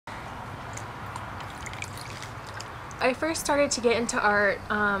I first started to get into art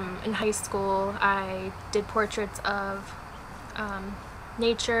in high school. I did portraits of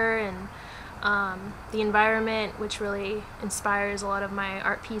nature and the environment, which really inspires a lot of my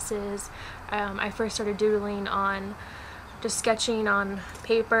art pieces. I first started doodling on just sketching on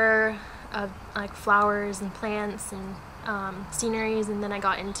paper of like flowers and plants and sceneries, and then I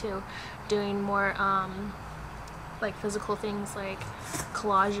got into doing more like physical things like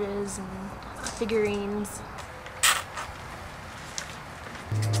collages and figurines.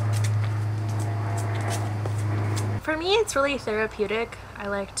 For me, it's really therapeutic. I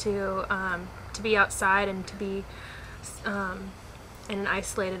like to be outside and to be in an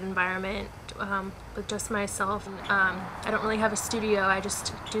isolated environment with just myself. I don't really have a studio. I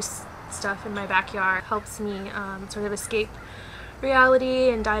just do stuff in my backyard. It helps me sort of escape reality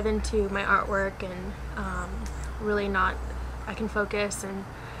and dive into my artwork, and really I can focus and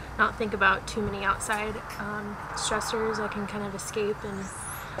not think about too many outside stressors. I can kind of escape and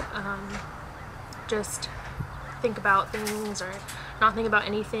just think about things or not think about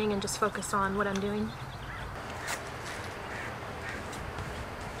anything and just focus on what I'm doing.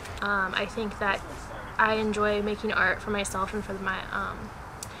 I think that I enjoy making art for myself and for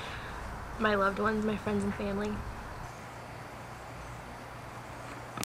my loved ones, my friends and family.